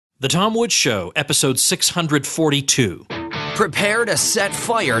The Tom Woods Show, episode 642. Prepare to set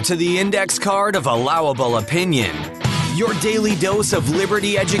fire to the index card of allowable opinion. Your daily dose of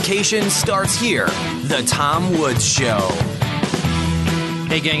liberty education starts here. The Tom Woods Show.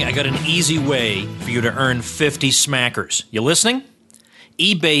 Hey gang, I got an easy way for you to earn 50 smackers. You listening?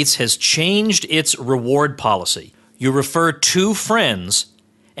 Ebates has changed its reward policy. You refer 2 friends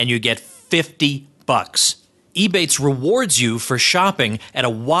and you get $50. Ebates rewards you for shopping at a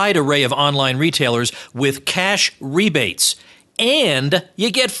wide array of online retailers with cash rebates. And you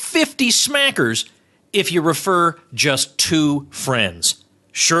get 50 smackers if you refer just 2 friends.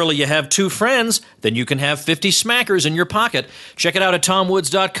 Surely you have 2 friends, then you can have 50 smackers in your pocket. Check it out at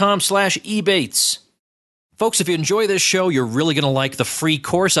tomwoods.com/ebates. Folks, if you enjoy this show, you're really going to like the free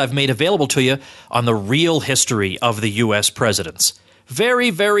course I've made available to you on the real history of the U.S. presidents. Very,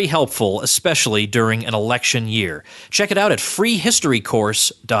 very helpful, especially during an election year. Check it out at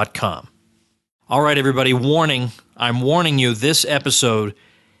freehistorycourse.com. All right, everybody, warning. I'm warning you, this episode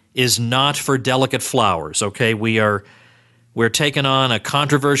is not for delicate flowers, okay? We're taking on a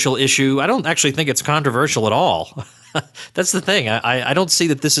controversial issue. I don't actually think it's controversial at all. That's the thing. I don't see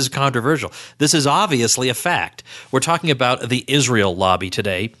that this is controversial. This is obviously a fact. We're talking about the Israel lobby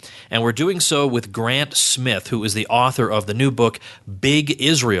today, and we're doing so with Grant Smith, who is the author of the new book, Big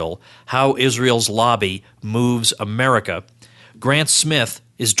Israel: How Israel's Lobby Moves America. Grant Smith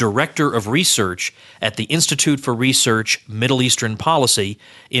is Director of Research at the Institute for Research Middle Eastern Policy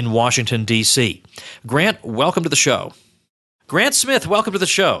in Washington, D.C. Grant, welcome to the show. Grant Smith, welcome to the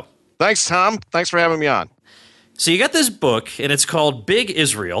show. Thanks, Tom. Thanks for having me on. So you got this book, and it's called Big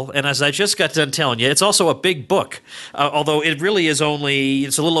Israel, and as I just got done telling you, it's also a big book, although it really is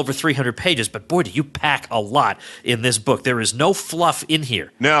it's a little over 300 pages, but boy, do you pack a lot in this book. There is no fluff in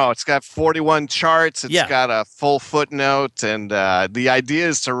here. No, it's got 41 charts, it's got a full footnote, and the idea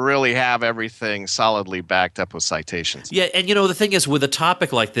is to really have everything solidly backed up with citations. Yeah, and the thing is, with a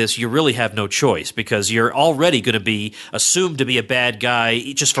topic like this, you really have no choice, because you're already going to be assumed to be a bad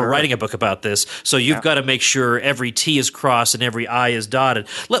guy just for writing a book about this, so you've got to make sure every T is crossed and every I is dotted.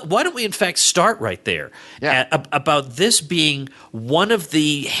 Why don't we, in fact, start right there about this being one of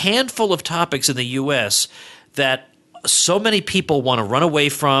the handful of topics in the U.S. that so many people want to run away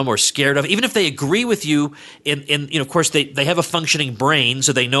from or scared of, even if they agree with you of course, they have a functioning brain,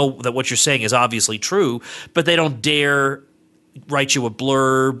 so they know that what you're saying is obviously true, but they don't dare write you a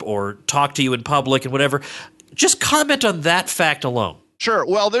blurb or talk to you in public and whatever. Just comment on that fact alone. Sure.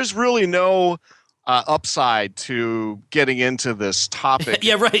 Well, there's really no upside to getting into this topic.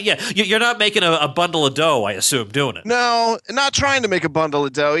 Yeah, right. Yeah, you're not making a bundle of dough, I assume, doing it. No, not trying to make a bundle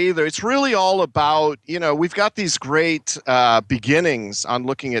of dough either. It's really all about, we've got these great beginnings on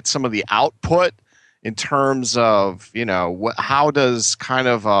looking at some of the output in terms of, how does kind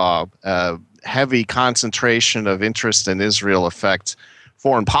of a heavy concentration of interest in Israel affect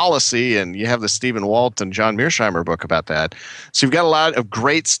foreign policy, and you have the Stephen Walt and John Mearsheimer book about that. So you've got a lot of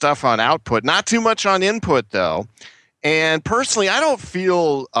great stuff on output, not too much on input, though. And personally, I don't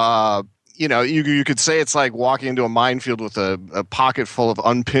feel, you could say it's like walking into a minefield with a pocket full of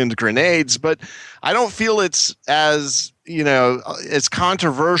unpinned grenades, but I don't feel it's as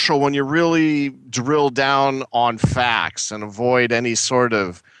controversial when you really drill down on facts and avoid any sort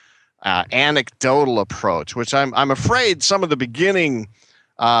of anecdotal approach, which I'm afraid some of the beginning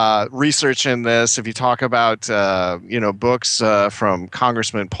research in this, if you talk about books from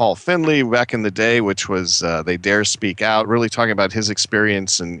Congressman Paul Finley back in the day, which was They Dare Speak Out, really talking about his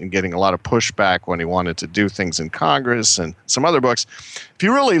experience and getting a lot of pushback when he wanted to do things in Congress, and some other books. If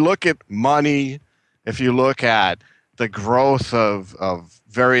you really look at money, if you look at the growth of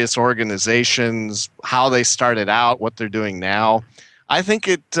various organizations, how they started out, what they're doing now, I think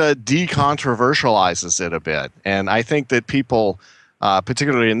it decontroversializes it a bit. And I think that people,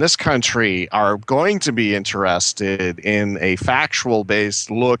 particularly in this country, are going to be interested in a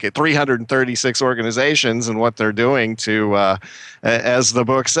factual-based look at 336 organizations and what they're doing to, as the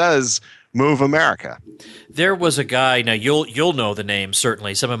book says, move America. There was a guy, now you'll know the name,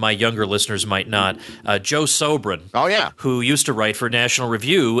 certainly. Some of my younger listeners might not. Joe Sobran. Oh, yeah. Who used to write for National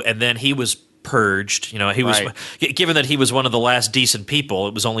Review, and then he was purged. He was given that he was one of the last decent people,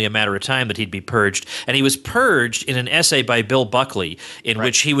 it was only a matter of time that he'd be purged. And he was purged in an essay by Bill Buckley in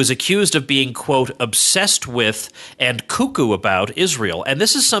which he was accused of being, quote, obsessed with and cuckoo about Israel. And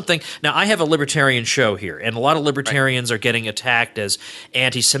this is something, now I have a libertarian show here, and a lot of libertarians are getting attacked as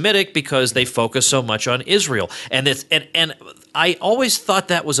anti-Semitic because they focus so much on Israel. And I always thought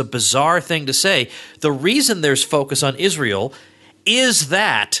that was a bizarre thing to say. The reason there's focus on Israel is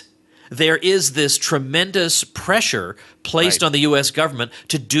that there is this tremendous pressure placed on the U.S. government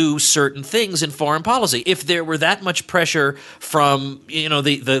to do certain things in foreign policy. If there were that much pressure from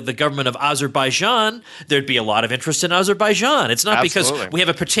the government of Azerbaijan, there'd be a lot of interest in Azerbaijan. It's not because we have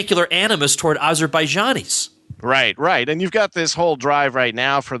a particular animus toward Azerbaijanis. Right. And you've got this whole drive right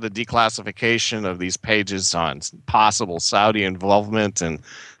now for the declassification of these pages on possible Saudi involvement in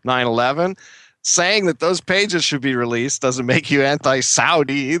 9/11. Saying that those pages should be released doesn't make you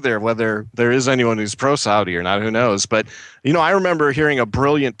anti-Saudi either, whether there is anyone who's pro-Saudi or not, who knows. But, I remember hearing a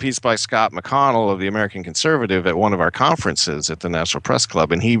brilliant piece by Scott McConnell of the American Conservative at one of our conferences at the National Press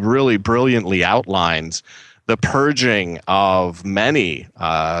Club, and he really brilliantly outlined the purging of many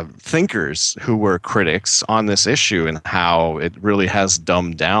thinkers who were critics on this issue and how it really has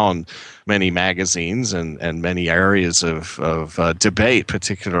dumbed down many magazines and many areas of debate,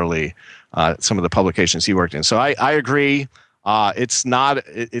 particularly some of the publications he worked in. So I agree. It's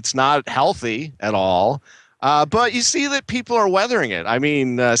not healthy at all. But you see that people are weathering it. I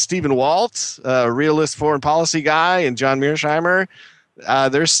mean, Stephen Walt, a realist foreign policy guy, and John Mearsheimer,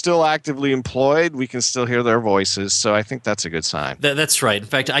 they're still actively employed. We can still hear their voices. So I think that's a good sign. That's right. In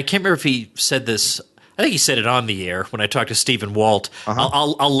fact, I can't remember if he said this. I think he said it on the air when I talked to Stephen Walt.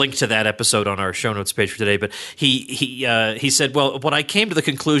 I'll link to that episode on our show notes page for today. But he said, well, when I came to the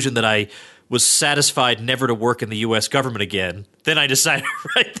conclusion that I was satisfied never to work in the U.S. government again, then I decided to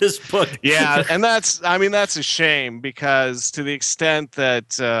write this book. Yeah, and that's a shame, because to the extent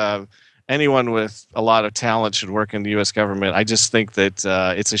that anyone with a lot of talent should work in the U.S. government, I just think that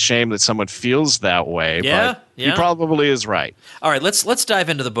it's a shame that someone feels that way. Yeah, but he probably is right. All right, let's dive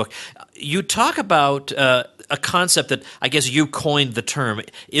into the book. You talk about a concept that I guess you coined the term,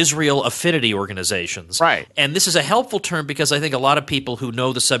 Israel affinity organizations. Right. And this is a helpful term because I think a lot of people who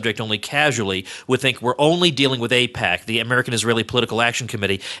know the subject only casually would think we're only dealing with AIPAC, the American Israeli Political Action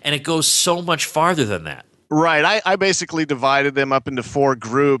Committee, and it goes so much farther than that. Right. I basically divided them up into 4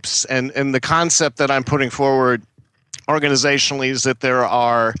 groups, and the concept that I'm putting forward organizationally is that there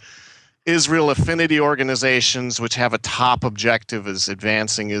are Israel affinity organizations which have a top objective as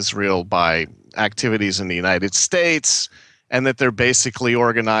advancing Israel by activities in the United States, and that they're basically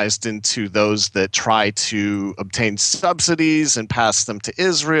organized into those that try to obtain subsidies and pass them to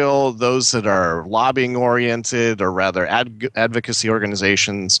Israel, those that are lobbying oriented or rather advocacy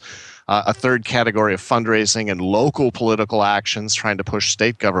organizations, a third category of fundraising and local political actions trying to push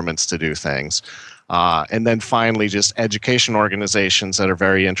state governments to do things. And then finally, just education organizations that are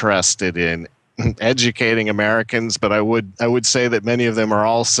very interested in educating Americans, but I would say that many of them are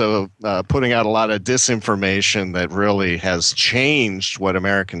also putting out a lot of disinformation that really has changed what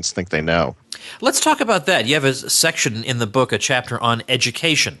Americans think they know. Let's talk about that. You have a section in the book, a chapter on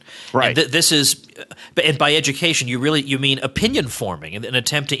education. Right. And this is, and by education, you mean opinion forming, an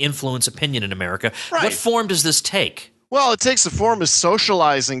attempt to influence opinion in America. Right. What form does this take? Well, it takes the form of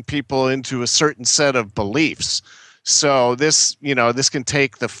socializing people into a certain set of beliefs. So this can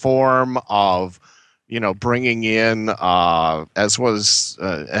take the form of, bringing in, as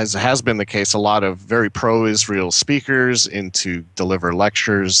has been the case, a lot of very pro-Israel speakers in to deliver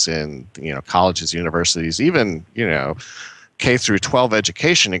lectures in, colleges, universities, even, K through 12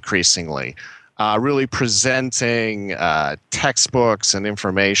 education increasingly. Really presenting textbooks and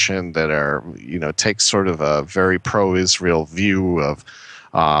information that are, take sort of a very pro-Israel view of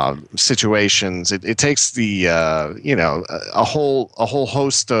situations. It takes the a whole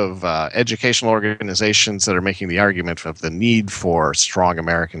host of educational organizations that are making the argument of the need for strong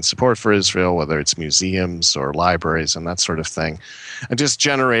American support for Israel, whether it's museums or libraries and that sort of thing, and just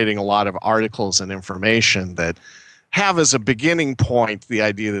generating a lot of articles and information that have as a beginning point the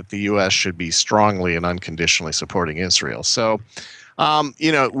idea that the U.S. should be strongly and unconditionally supporting Israel. So,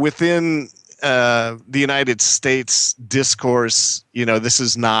 within the United States discourse, this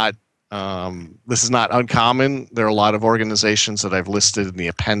is not uncommon. There are a lot of organizations that I've listed in the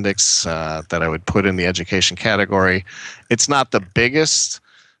appendix that I would put in the education category. It's not the biggest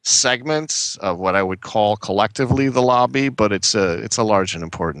segment of what I would call collectively the lobby, but it's a large and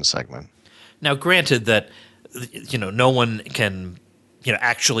important segment. Now, granted that no one can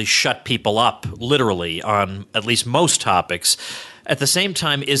actually shut people up literally on at least most topics. At the same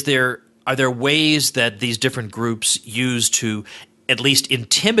time, are there ways that these different groups use to at least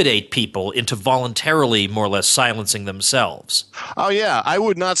intimidate people into voluntarily more or less silencing themselves? Oh, yeah. I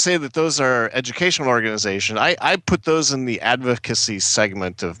would not say that those are educational organizations. I put those in the advocacy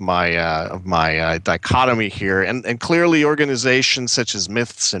segment of my dichotomy here. And clearly organizations such as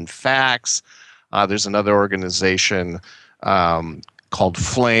Myths and Facts, there's another organization called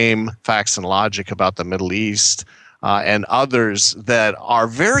Flame, Facts and Logic about the Middle East. and others that are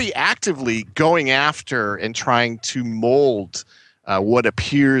very actively going after and trying to mold what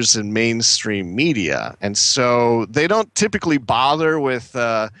appears in mainstream media. And so they don't typically bother with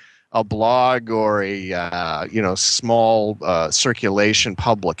a blog or a small circulation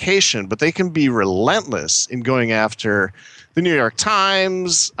publication, but they can be relentless in going after the New York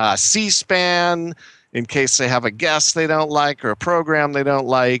Times, C-SPAN, in case they have a guest they don't like or a program they don't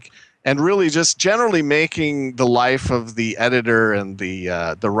like, and really just generally making the life of the editor and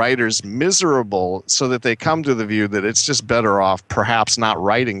the writers miserable, so that they come to the view that it's just better off perhaps not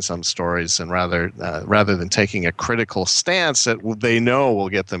writing some stories, and rather than taking a critical stance that they know will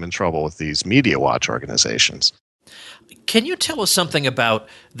get them in trouble with these media watch organizations. Can you tell us something about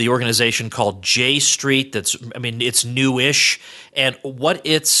the organization called J Street? It's newish, and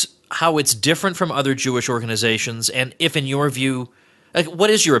how it's different from other Jewish organizations, and if, in your view, what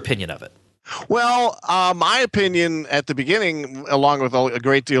is your opinion of it? Well, my opinion at the beginning, along with a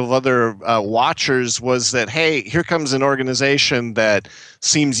great deal of other watchers, was that, hey, here comes an organization that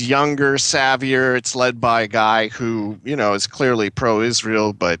seems younger, savvier. It's led by a guy who, is clearly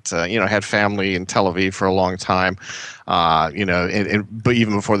pro-Israel, but, had family in Tel Aviv for a long time, but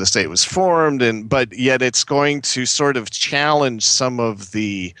even before the state was formed. But yet it's going to sort of challenge some of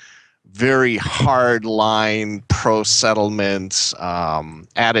the very hard-line pro-settlement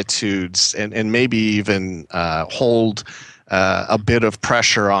attitudes, and maybe even hold a bit of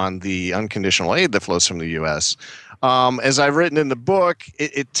pressure on the unconditional aid that flows from the U.S. As I've written in the book,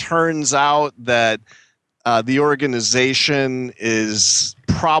 it turns out that the organization is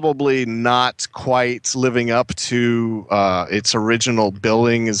probably not quite living up to its original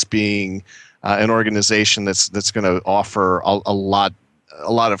billing as being an organization that's going to offer a lot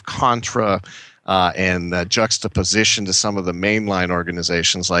of contra and juxtaposition to some of the mainline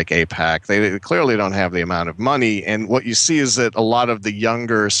organizations like AIPAC. They clearly don't have the amount of money, and what you see is that a lot of the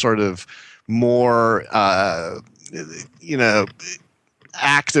younger, sort of more,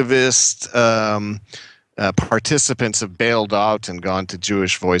 activist participants have bailed out and gone to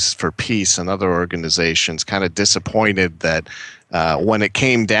Jewish Voices for Peace and other organizations, kind of disappointed that when it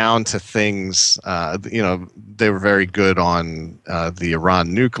came down to things, they were very good on the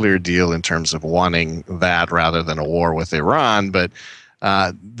Iran nuclear deal in terms of wanting that rather than a war with Iran, but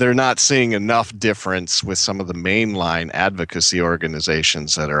they're not seeing enough difference with some of the mainline advocacy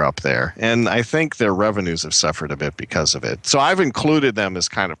organizations that are up there. And I think their revenues have suffered a bit because of it. So I've included them as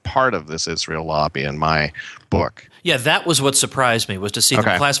kind of part of this Israel lobby in my book. Yeah, that was what surprised me, was to see them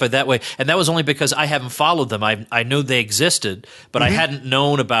classified that way. And that was only because I haven't followed them. I knew they existed, but I hadn't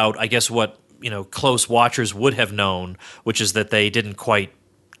known about, I guess, what close watchers would have known, which is that they didn't quite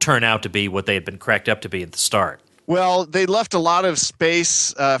turn out to be what they had been cracked up to be at the start. Well, they left a lot of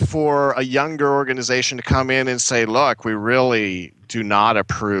space for a younger organization to come in and say, look, we really do not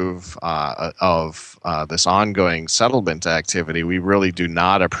approve of this ongoing settlement activity. We really do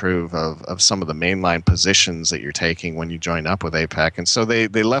not approve of some of the mainline positions that you're taking when you join up with AIPAC. And so they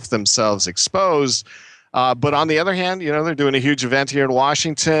left themselves exposed. But on the other hand, they're doing a huge event here in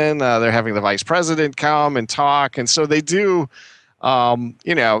Washington. They're having the vice president come and talk. And so they do...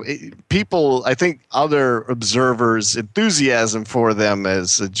 people, I think other observers' enthusiasm for them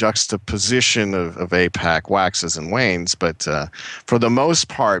as a juxtaposition of AIPAC waxes and wanes, but for the most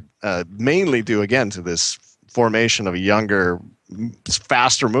part, mainly due, again, to this formation of a younger,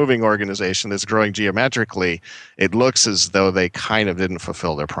 faster-moving organization that's growing geometrically. It looks as though they kind of didn't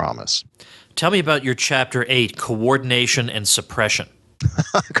fulfill their promise. Tell me about your Chapter 8, Coordination and Suppression.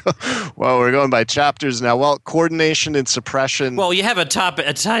 Well, we're going by chapters now. Well, coordination and suppression. Well, you have a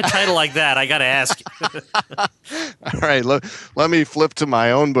title like that. I got to ask you. All right, let me flip to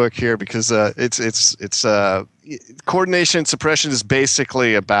my own book here, because it's coordination and suppression is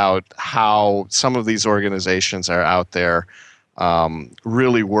basically about how some of these organizations are out there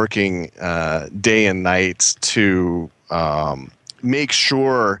really working day and night to make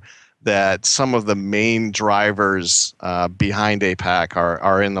sure that some of the main drivers behind AIPAC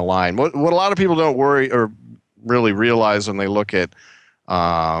are in the line. What a lot of people don't worry or really realize when they look at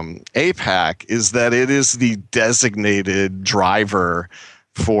AIPAC is that it is the designated driver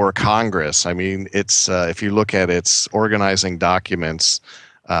for Congress. I mean, it's if you look at its organizing documents,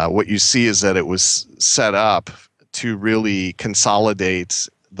 what you see is that it was set up to really consolidate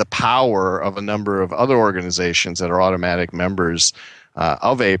the power of a number of other organizations that are automatic members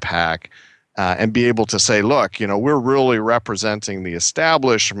of AIPAC, and be able to say, look, we're really representing the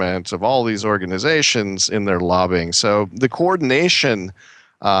establishment of all these organizations in their lobbying. So the coordination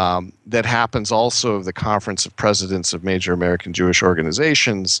that happens also of the Conference of Presidents of Major American Jewish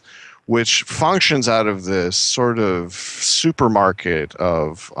Organizations which functions out of this sort of supermarket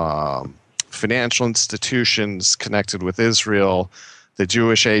of financial institutions connected with Israel, the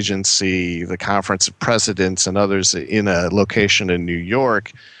Jewish Agency, the Conference of Presidents, and others in a location in New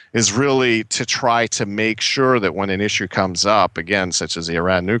York, is really to try to make sure that when an issue comes up, again, such as the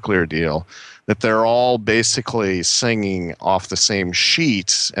Iran nuclear deal, that they're all basically singing off the same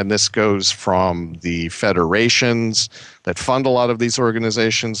sheet. And this goes from the federations that fund a lot of these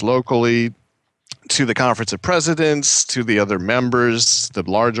organizations locally, to the Conference of Presidents, to the other members, the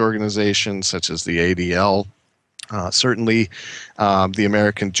large organizations such as the ADL, certainly the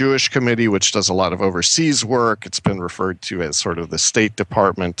American Jewish Committee, which does a lot of overseas work. It's been referred to as sort of the State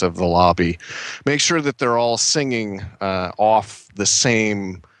Department of the lobby. Make sure that they're all singing off the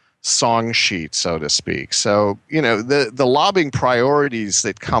same song sheet, so to speak. So, the lobbying priorities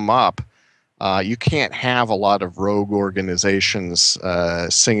that come up, you can't have a lot of rogue organizations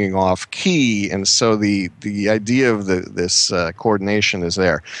singing off key, and so the idea of this coordination is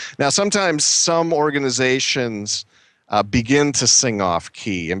there. Now, sometimes some organizations begin to sing off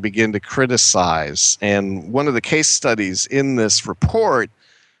key and begin to criticize, and one of the case studies in this report,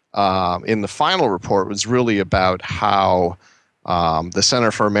 in the final report, was really about how the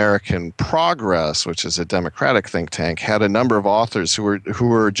Center for American Progress, which is a Democratic think tank, had a number of authors who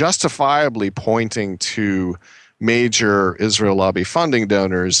were justifiably pointing to major Israel lobby funding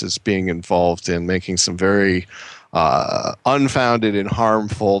donors as being involved in making some very unfounded and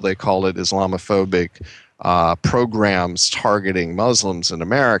harmful, they call it Islamophobic, programs targeting Muslims in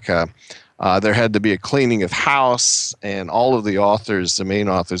America. There had to be a cleaning of house, and all of the authors, the main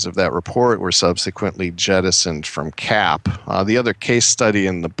authors of that report, were subsequently jettisoned from CAP. The other case study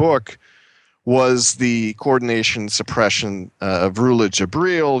in the book was the coordination suppression of Rula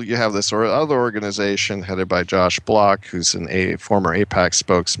Jibril. You have this other organization headed by Josh Block, who's a former AIPAC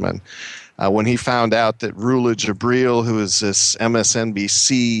spokesman. When he found out that Rula Jibril, who is this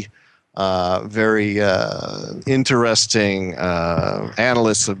MSNBC very interesting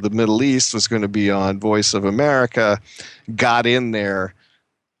analyst of the Middle East, was going to be on Voice of America, got in there,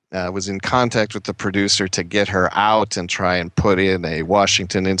 was in contact with the producer to get her out and try and put in a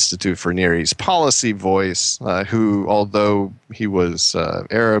Washington Institute for Near East Policy voice, who, although he was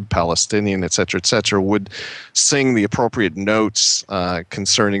Arab, Palestinian, et cetera, would sing the appropriate notes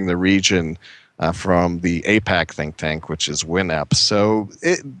concerning the region from the AIPAC think tank, which is WINEP. So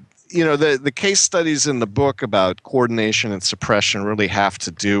the case studies in the book about coordination and suppression really have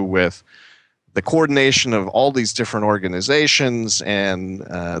to do with the coordination of all these different organizations and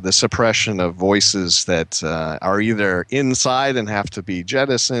the suppression of voices that are either inside and have to be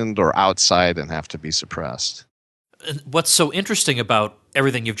jettisoned or outside and have to be suppressed. What's so interesting about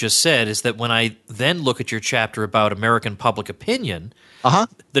everything you've just said is that when I then look at your chapter about American public opinion,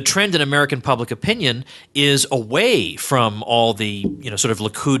 the trend in American public opinion is away from all the sort of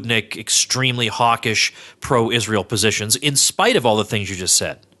Likudnik, extremely hawkish pro-Israel positions, in spite of all the things you just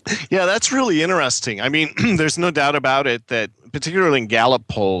said. Yeah, that's really interesting. I mean, there's no doubt about it that particularly in Gallup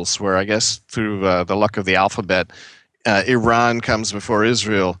polls, where I guess through the luck of the alphabet, Iran comes before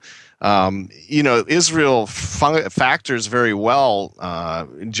Israel. Israel factors very well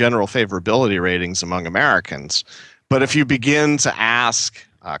in general favorability ratings among Americans. But if you begin to ask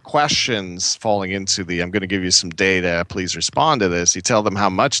questions falling into I'm going to give you some data, please respond to this, you tell them how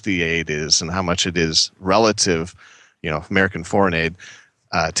much the aid is and how much it is relative, American foreign aid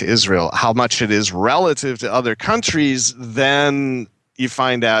to Israel, how much it is relative to other countries, then you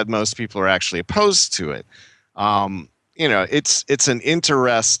find out most people are actually opposed to it. It's an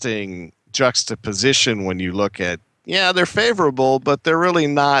interesting juxtaposition when you look at, they're favorable, but they're really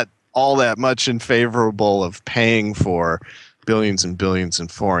not all that much in favorable of paying for billions and billions in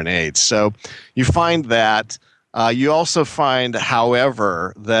foreign aid. So you find that. You also find,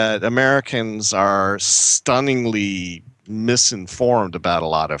 however, that Americans are stunningly misinformed about a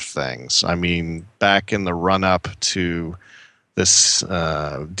lot of things. I mean, back in the run-up to this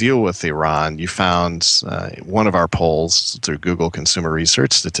deal with Iran, you found one of our polls through Google Consumer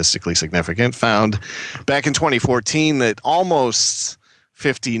Research, statistically significant, found back in 2014 that almost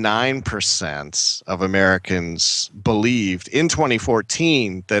 59% of Americans believed in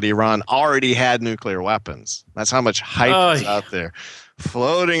 2014 that Iran already had nuclear weapons. That's how much hype is out there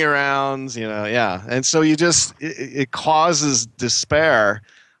floating around, And so it causes despair.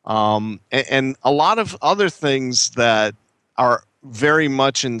 And a lot of other things that are very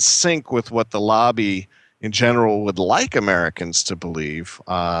much in sync with what the lobby in general would like Americans to believe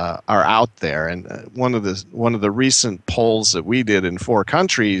are out there. And one of the recent polls that we did in 4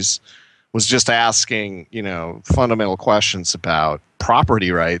 countries was just asking, fundamental questions about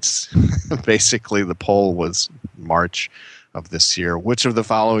property rights. Basically, the poll was March of this year. Which of the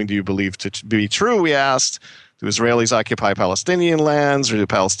following do you believe to be true? We asked. Do Israelis occupy Palestinian lands, or do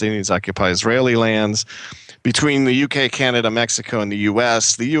Palestinians occupy Israeli lands? Between the UK, Canada, Mexico, and the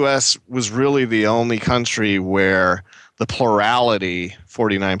US was really the only country where the plurality,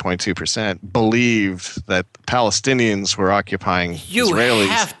 49.2%, believed that Palestinians were occupying Israelis. You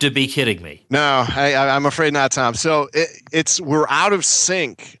have to be kidding me. No, I'm afraid not, Tom. So we're out of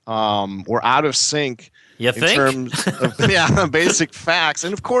sync. We're out of sync in terms of basic facts.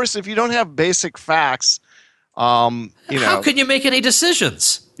 And of course, if you don't have basic facts, how can you make any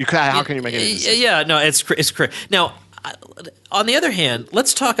decisions? How can you make any decisions? Yeah, no, it's correct. Now, on the other hand,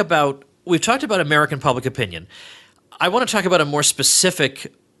 we've talked about American public opinion. I want to talk about a more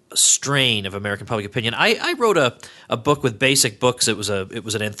specific strain of American public opinion. I wrote a book with Basic Books. It was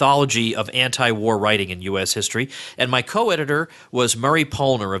an anthology of anti-war writing in U.S. history, and my co-editor was Murray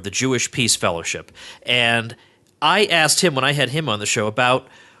Polner of the Jewish Peace Fellowship. And I asked him when I had him on the show about,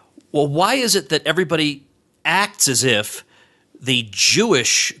 well, why is it that everybody acts as if the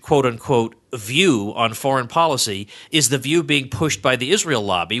Jewish, quote-unquote, view on foreign policy is the view being pushed by the Israel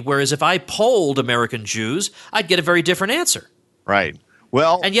lobby, whereas if I polled American Jews, I'd get a very different answer. Right.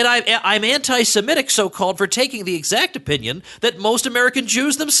 Well, and yet I'm anti-Semitic, so-called, for taking the exact opinion that most American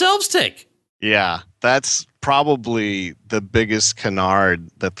Jews themselves take. Yeah, that's probably the biggest canard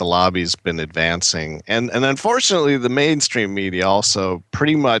that the lobby's been advancing. And unfortunately, the mainstream media also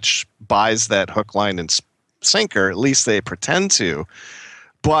pretty much buys that hook, line, and sinker. At least they pretend to.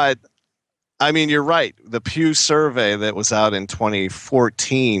 But, I mean, you're right. The Pew survey that was out in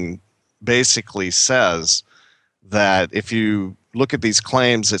 2014 basically says that if you look at these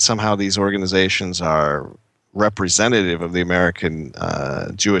claims that somehow these organizations are representative of the American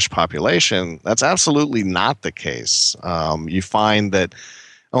Jewish population, that's absolutely not the case. You find that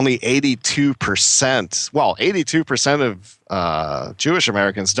only 82% of Jewish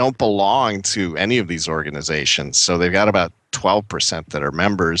Americans don't belong to any of these organizations. So they've got about 12% that are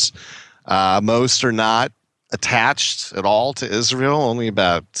members. Most are not attached at all to Israel. Only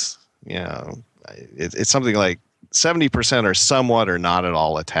about, it's something like 70% are somewhat or not at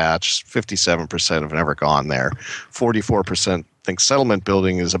all attached. 57% have never gone there. 44% think settlement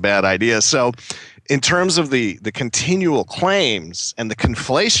building is a bad idea. So in terms of the continual claims and the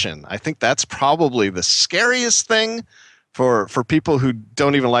conflation, I think that's probably the scariest thing for people who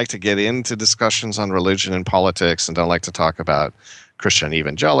don't even like to get into discussions on religion and politics and don't like to talk about Christian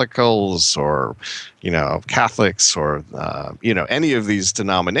evangelicals or, Catholics or, any of these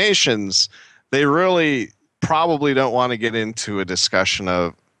denominations. They really probably don't want to get into a discussion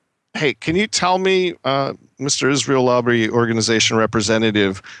of, hey, can you tell me, Mr. Israel Lobby Organization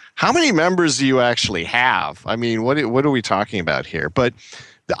representative, how many members do you actually have? I mean, what are we talking about here? But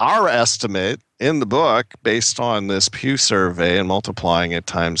our estimate in the book, based on this Pew survey and multiplying it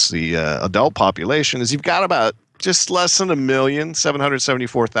times the adult population, is you've got about just less than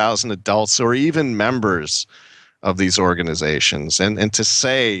 1,774,000 adults or even members of these organizations. And to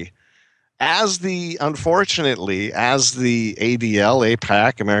say, unfortunately, as the ADL,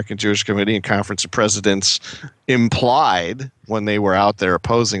 AIPAC, American Jewish Committee and Conference of Presidents implied when they were out there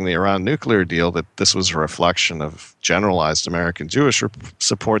opposing the Iran nuclear deal, that this was a reflection of generalized American Jewish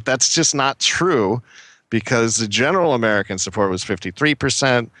support, that's just not true, because the general American support was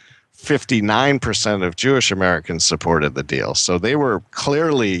 53%. 59% of Jewish Americans supported the deal. So they were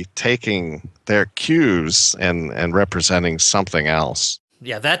clearly taking their cues and representing something else.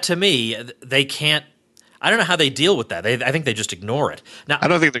 Yeah, that to me, they can't. I don't know how they deal with that. I think they just ignore it. Now, I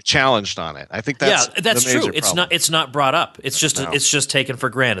don't think they're challenged on it. I think that's true. Problem. It's not brought up. It's just taken for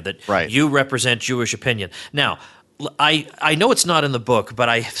granted that you represent Jewish opinion. Now, I know it's not in the book, but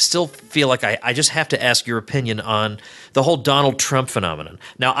I still feel like I just have to ask your opinion on the whole Donald Trump phenomenon.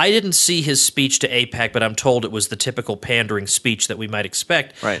 Now, I didn't see his speech to AIPAC, but I'm told it was the typical pandering speech that we might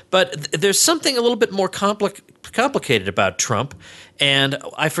expect. Right. But there's something a little bit more complicated about Trump, and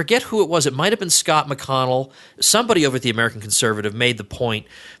I forget who it was. It might have been Scott McConnell. Somebody over at the American Conservative made the point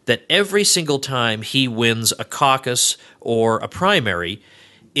that every single time he wins a caucus or a primary,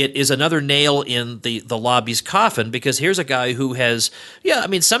 it is another nail in the lobby's coffin, because here's a guy who has,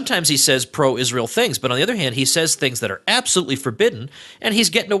 sometimes he says pro-Israel things, but on the other hand, he says things that are absolutely forbidden, and he's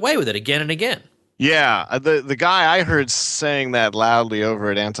getting away with it again and again. Yeah, the guy I heard saying that loudly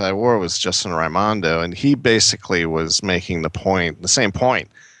over at Anti-War was Justin Raimondo, and he basically was making the same point,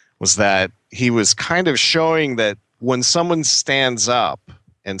 was that he was kind of showing that when someone stands up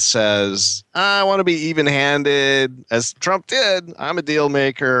and says, I want to be even-handed, as Trump did, I'm a deal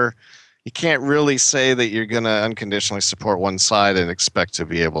maker, you can't really say that you're going to unconditionally support one side and expect to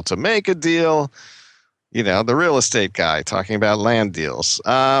be able to make a deal. You know, the real estate guy talking about land deals.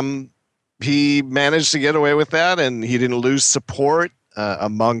 He managed to get away with that, and he didn't lose support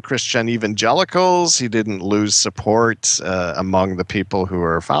among Christian evangelicals. He didn't lose support among the people who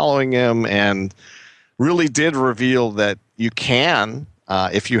are following him, and really did reveal that you can,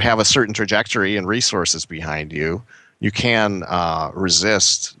 if you have a certain trajectory and resources behind you, you can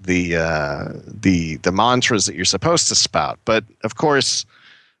resist the mantras that you're supposed to spout. But of course,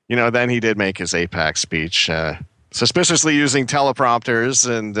 you know, then he did make his AIPAC speech, suspiciously using teleprompters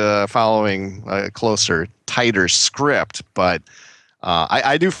and following a closer, tighter script. But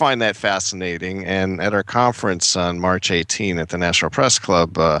I do find that fascinating. And at our conference on March 18 at the National Press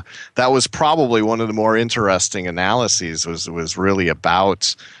Club, that was probably one of the more interesting analyses. Was really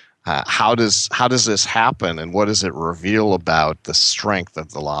about how does this happen, and what does it reveal about the strength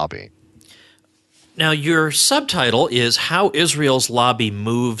of the lobby? Now, your subtitle is How Israel's Lobby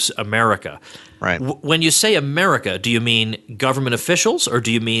Moves America. Right. When you say America, do you mean government officials or do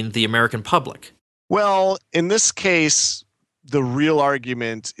you mean the American public? Well, in this case, the real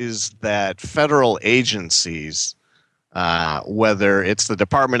argument is that federal agencies, whether it's the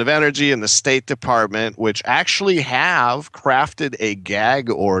Department of Energy and the State Department, which actually have crafted a gag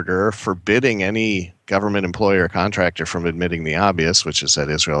order forbidding any government employee or contractor from admitting the obvious, which is that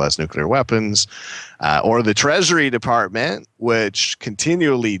Israel has nuclear weapons, or the Treasury Department, which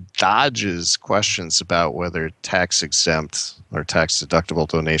continually dodges questions about whether tax-exempt or tax-deductible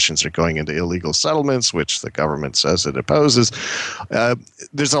donations are going into illegal settlements, which the government says it opposes.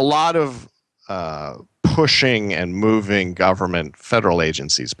 There's a lot of pushing and moving government, federal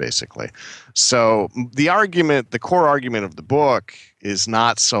agencies, basically. So the core argument of the book is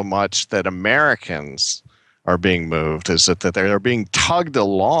not so much that Americans are being moved, is that they're being tugged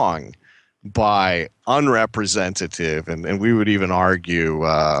along by unrepresentative, and we would even argue,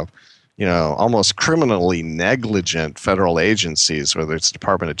 almost criminally negligent federal agencies, whether it's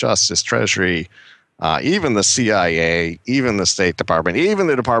Department of Justice, Treasury, even the CIA, even the State Department, even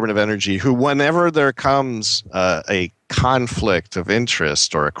the Department of Energy, who whenever there comes a conflict of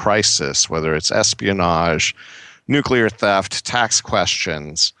interest or a crisis, whether it's espionage, nuclear theft, tax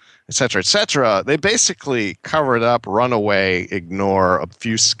questions, et cetera, they basically cover it up, run away, ignore,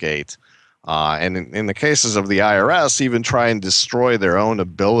 obfuscate, and in the cases of the IRS, even try and destroy their own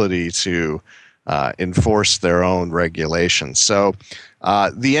ability to enforce their own regulations. So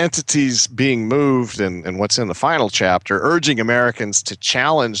the entities being moved, and what's in the final chapter, urging Americans to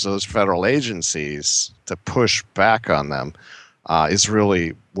challenge those federal agencies, to push back on them, is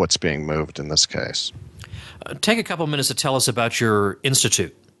really what's being moved in this case. Take a couple minutes to tell us about your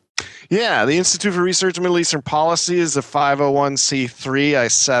institute. Yeah, the Institute for Research in Middle Eastern Policy is a 501c3 I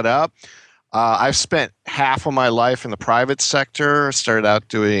set up. I've spent half of my life in the private sector. Started out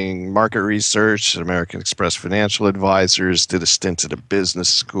doing market research at American Express Financial Advisors, did a stint at a business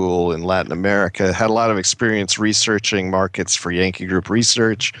school in Latin America, had a lot of experience researching markets for Yankee Group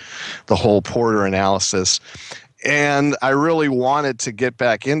Research, the whole Porter analysis. And I really wanted to get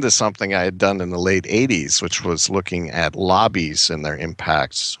back into something I had done in the late 80s, which was looking at lobbies and their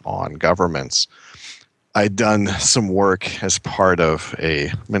impacts on governments. I'd done some work as part of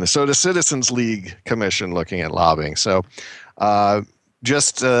a Minnesota Citizens League commission looking at lobbying. So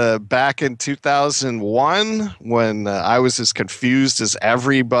just back in 2001, when I was as confused as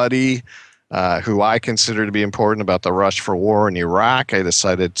everybody who I consider to be important about the rush for war in Iraq, I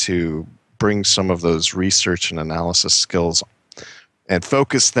decided to bring some of those research and analysis skills and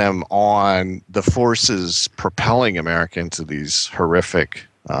focus them on the forces propelling America into these horrific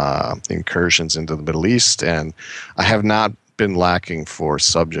incursions into the Middle East, and I have not been lacking for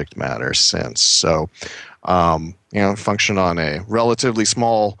subject matter since. So, function on a relatively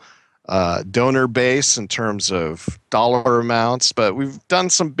small donor base in terms of dollar amounts, but we've done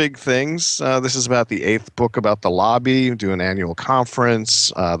some big things. This is about the 8th book about the lobby. We do an annual conference.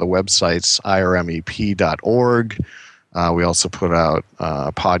 The website's irmep.org. We also put out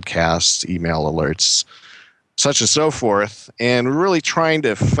podcasts, email alerts, such and so forth, and we're really trying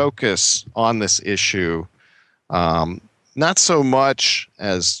to focus on this issue, not so much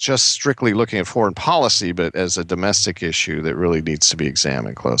as just strictly looking at foreign policy, but as a domestic issue that really needs to be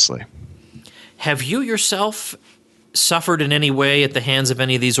examined closely. Have you yourself suffered in any way at the hands of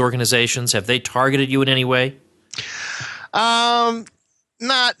any of these organizations? Have they targeted you in any way? Not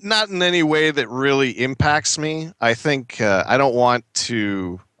in any way that really impacts me. I think I don't want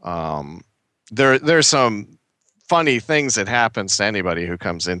to. There's some funny things that happens to anybody who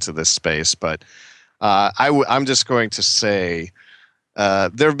comes into this space, but I'm just going to say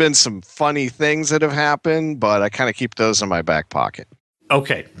There have been some funny things that have happened, but I kind of keep those in my back pocket.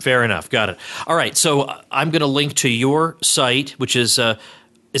 Okay, fair enough. Got it. All right, so I'm going to link to your site, which is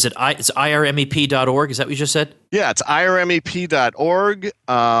it's irmep.org? Is that what you just said? Yeah, it's irmep.org.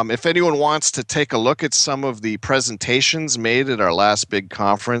 If anyone wants to take a look at some of the presentations made at our last big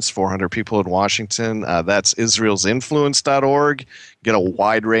conference, 400 people in Washington, that's israelsinfluence.org. Get a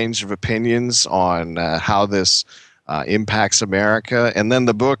wide range of opinions on how this impacts America. And then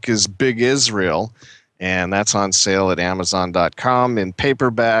the book is Big Israel, and that's on sale at Amazon.com in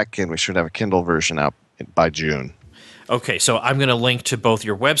paperback, and we should have a Kindle version out by June. Okay, so I'm going to link to both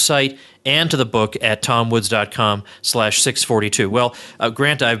your website and to the book at tomwoods.com/642. Well,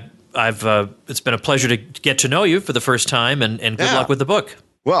 Grant, it's been a pleasure to get to know you for the first time, and good luck with the book.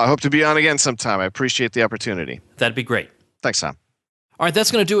 Well, I hope to be on again sometime. I appreciate the opportunity. That'd be great. Thanks, Tom. All right,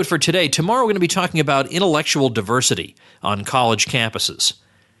 that's going to do it for today. Tomorrow we're going to be talking about intellectual diversity on college campuses.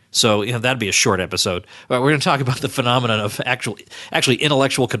 So that'd be a short episode. We're going to talk about the phenomenon of actually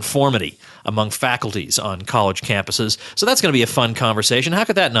intellectual conformity among faculties on college campuses. So that's going to be a fun conversation. How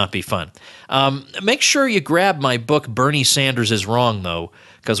could that not be fun? Make sure you grab my book, Bernie Sanders is Wrong, though,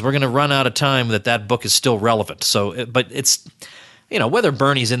 because we're going to run out of time that book is still relevant. So, but it's, whether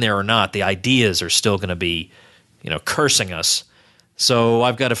Bernie's in there or not, the ideas are still going to be, cursing us. So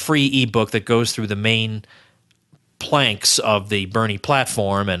I've got a free ebook that goes through the main planks of the Bernie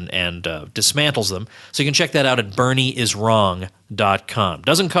platform and dismantles them. So you can check that out at bernieiswrong.com.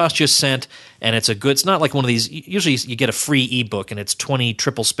 Doesn't cost you a cent, and it's not like one of these. Usually you get a free ebook and it's 20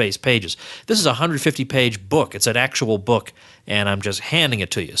 triple-space pages. This is a 150-page book. It's an actual book, and I'm just handing it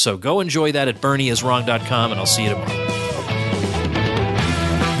to you. So go enjoy that at bernieiswrong.com, and I'll see you tomorrow.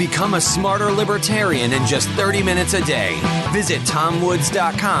 Become a smarter libertarian in just 30 minutes a day. Visit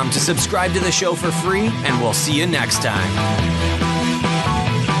TomWoods.com to subscribe to the show for free, and we'll see you next time.